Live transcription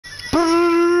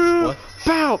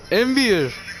Bow!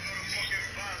 Envious!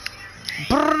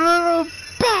 Bow!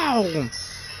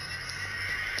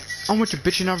 I'm with your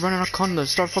bitch and not running a condom.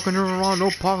 Start fucking her around, no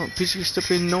problem. PC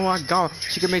stupid, no I got.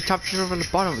 She can make top shit from the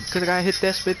bottom. Cause I gotta hit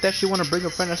that, spit that. She wanna bring a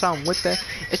friend that's out with that.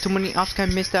 It's too many ops,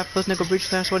 can't miss that. First nigga reach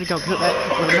that, so he gonna kill that.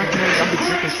 When I'm not gonna, I'll be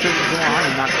drinking straight to go on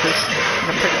and not Chris. I'm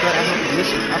gonna pick that, I don't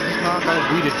listen. I got a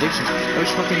weed addiction. I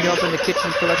was fucking you up in the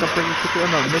kitchen, feel like I'm bringing people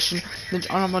on a mission. Then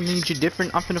I'm gonna need you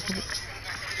different. I'm finna.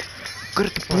 Good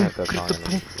at the boom, good at the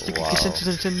boom. You can listen to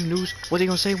the news. What they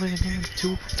gonna say when they're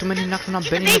too many knocking on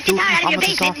Benny and two. I'm about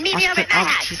to saw.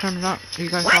 She's turning up. You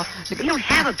guys saw. You don't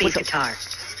have a bass guitar.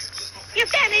 Your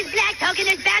family's black token.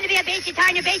 There's bound to be a bass guitar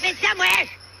in your basement somewhere.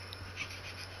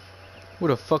 Who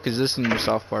the fuck is this in the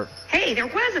South Park? Hey, there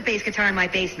was a bass guitar in my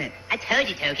basement. I told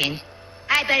you, Token.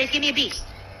 Alright, buddies, give me a beat.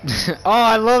 Oh,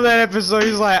 I love that episode.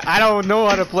 He's like, I don't know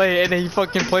how to play it, and then he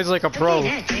fucking plays like a pro.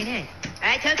 Alright,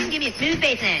 Token, give me a smooth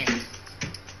bass line.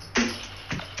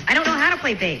 I don't know how to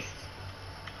play bass.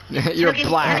 You're Token,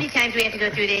 black. How many times do we have to go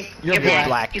through this? You're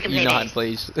black. You can You play know how to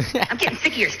bass. play. I'm getting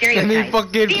sick of your stereotypes. And he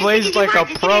fucking Be as plays sick as you like a want,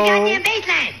 just give me pro. goddamn bass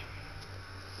line.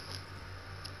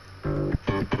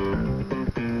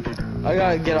 I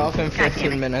gotta get off in God damn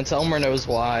 15 it. minutes. Elmer knows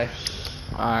why.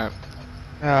 Alright.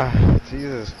 Ah,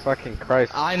 Jesus fucking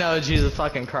Christ. I know, Jesus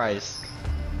fucking Christ.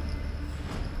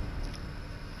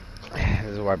 This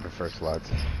is why I prefer sluts.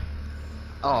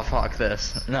 Oh, fuck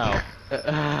this. No.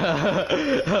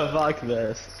 Fuck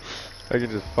this. I can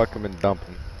just fuck him and dump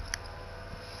him.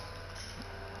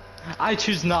 I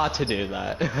choose not to do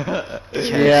that.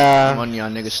 Yeah. Money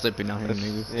on niggas slipping out here,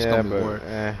 nigga. It's Yeah, gonna be but more I'm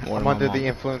than under my the mom.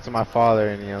 influence of my father,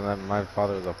 and you know that my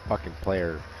father was a fucking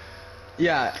player.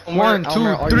 Yeah. One,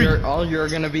 Elmer, two, three. all you're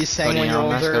gonna be saying when you're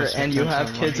older and you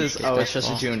have kids is, oh, it's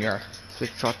just a junior.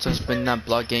 Switch shots and spin that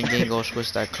blood, gang, go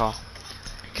switch that car.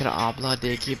 Get a obla,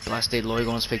 they keep blasted, lawyer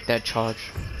gonna speak that charge.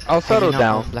 I'll settle Hanging out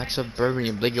down on Black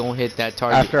Suburban, Blake gonna hit that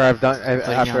target. after I've gone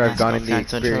in the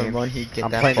experience. Run, he get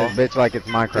I'm that playing ball. this bitch like it's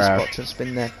Minecraft. Just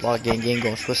spin that blood, gang,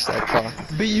 gonna switch that car.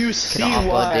 But you see Get a obla,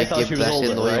 why I they thought get she was blasted,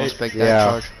 older, lawyer gonna right? speak that Yeah,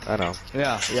 charge. I know.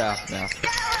 Yeah.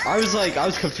 I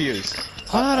was confused.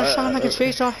 Hold on, a shot like his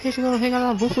face off. He's gonna hang out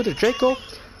on the roof with a Draco.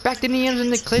 Back in the ends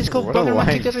in the clay scope, What a brother, my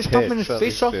lame kick that is stomping his pitch,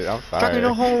 face holy off. shit, I'm Tracking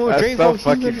the sorry. hole with That's Draco, so he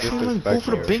fucking gonna go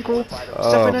for the disrespectful. bankroll. Oh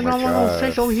Stepping in my on my God.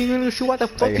 face, so he gonna shoot what the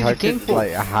fuck Like, is how he game could- for?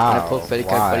 like, how? I put Freddy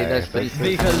Cat, Why? Freddy, that's Freddy.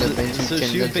 Because so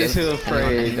she was basically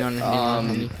afraid, like, oh,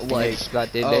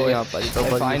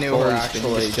 if I knew her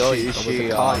actually, she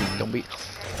don't be.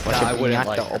 I wouldn't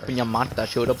like her. Open your mata,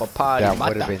 shoot up a party, That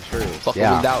would have mata. been true. Fuck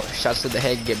Yeah, without shots to the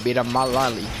head, get beat up my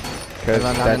lolly. because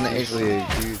I'm not in the that's usually a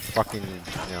huge fucking,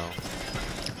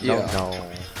 Yeah. no.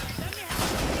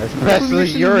 Especially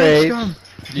your age.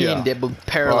 He Yeah. ain't dead, but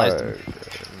paralyzed. Or-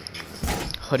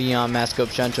 Hoodie on, mask up,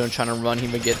 Chancho, and trying to run. He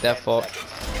would get that fault.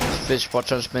 Fish spot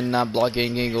trying to spin that block,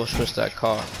 gang, go switch that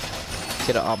car.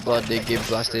 Get a blood, they get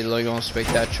blasted. Lawyer gonna spec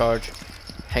that charge.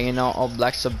 Hanging out all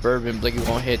Black Suburban, Blicky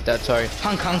gonna hit that target.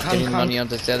 Getting money on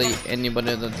the telly.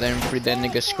 Anybody that then free that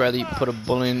nigga Scrally, put a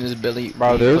bullet in his belly.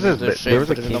 Bro, there was Put it in a the shape, there was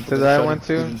a put it in quinta the that I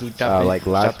shorty, went do to, tap it, like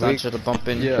last tap down week. to the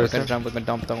bumping. Yeah. Good jump with my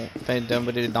dump down. Fan down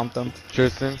with it, dump them.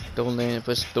 Tristan, Don't let it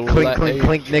push through. clink, clink,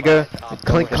 clink, nigga,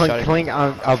 clink, clink, clink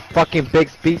on a fucking big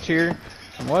speech here.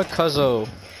 What, cuzzo?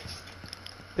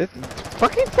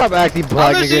 Fucking stop acting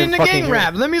black, I'm nigga. seeing and the fucking gang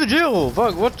rap. Let me the Jill.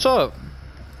 Fuck, what's up?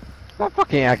 Stop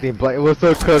fucking acting black. What's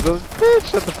up, cuz?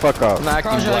 Bitch, shut the fuck up. I'm not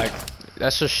acting Project. black.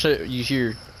 That's just shit you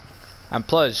hear. And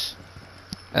plus,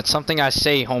 that's something I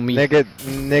say, homie.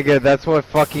 Nigga, that's what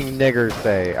fucking niggers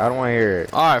say. I don't want to hear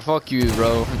it. Alright, fuck you,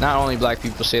 bro. Not only black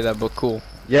people say that, but cool.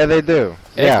 Yeah, they do.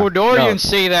 Yeah, Ecuadorians no.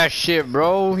 say that shit,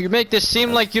 bro. You make this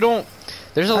seem like you don't.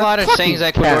 There's a That's lot of fucking sayings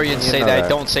cap, Ecuadorians you say know that I that.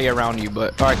 don't say around you,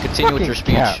 but alright, continue with Fucking your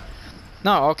speech. cap.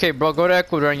 No, okay, bro, go to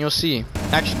Ecuador and you'll see.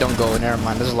 Actually, don't go. Never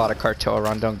mind. There's a lot of cartel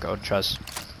around. Don't go. Trust.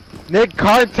 Nick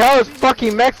Cartel is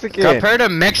fucking Mexican. Compared to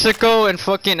Mexico and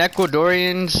fucking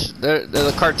Ecuadorians,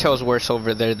 the cartel's worse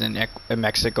over there than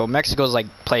Mexico. Mexico's like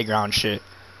playground shit.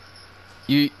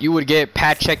 You would get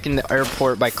pat checked in the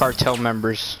airport by cartel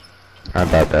members. How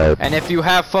about that? And if you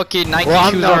have fucking Nike Well,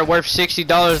 I'm shoes not- that are worth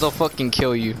 $60, they'll fucking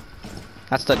kill you.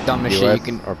 That's the dumbest shit US you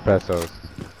can. or pesos?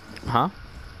 Huh?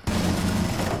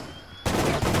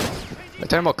 Are you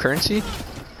talking about currency?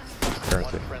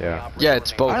 Currency. Yeah, Yeah,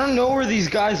 it's both. I don't know where these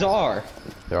guys are.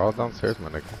 they're all downstairs, my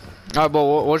nigga. Alright, but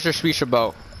what's your speech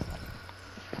about?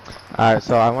 Alright,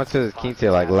 so I went to the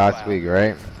quinta like last week,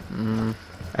 right? Mm,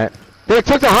 And they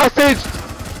took the hostage.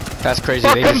 that's crazy.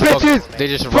 Fuck They them just bitches. they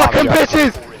just Fuck robbed them you.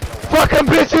 bitches. Fuck them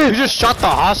You bitches. just shot the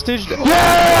hostage?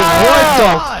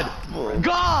 Yeah. What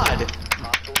God! the?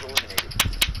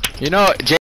 You know,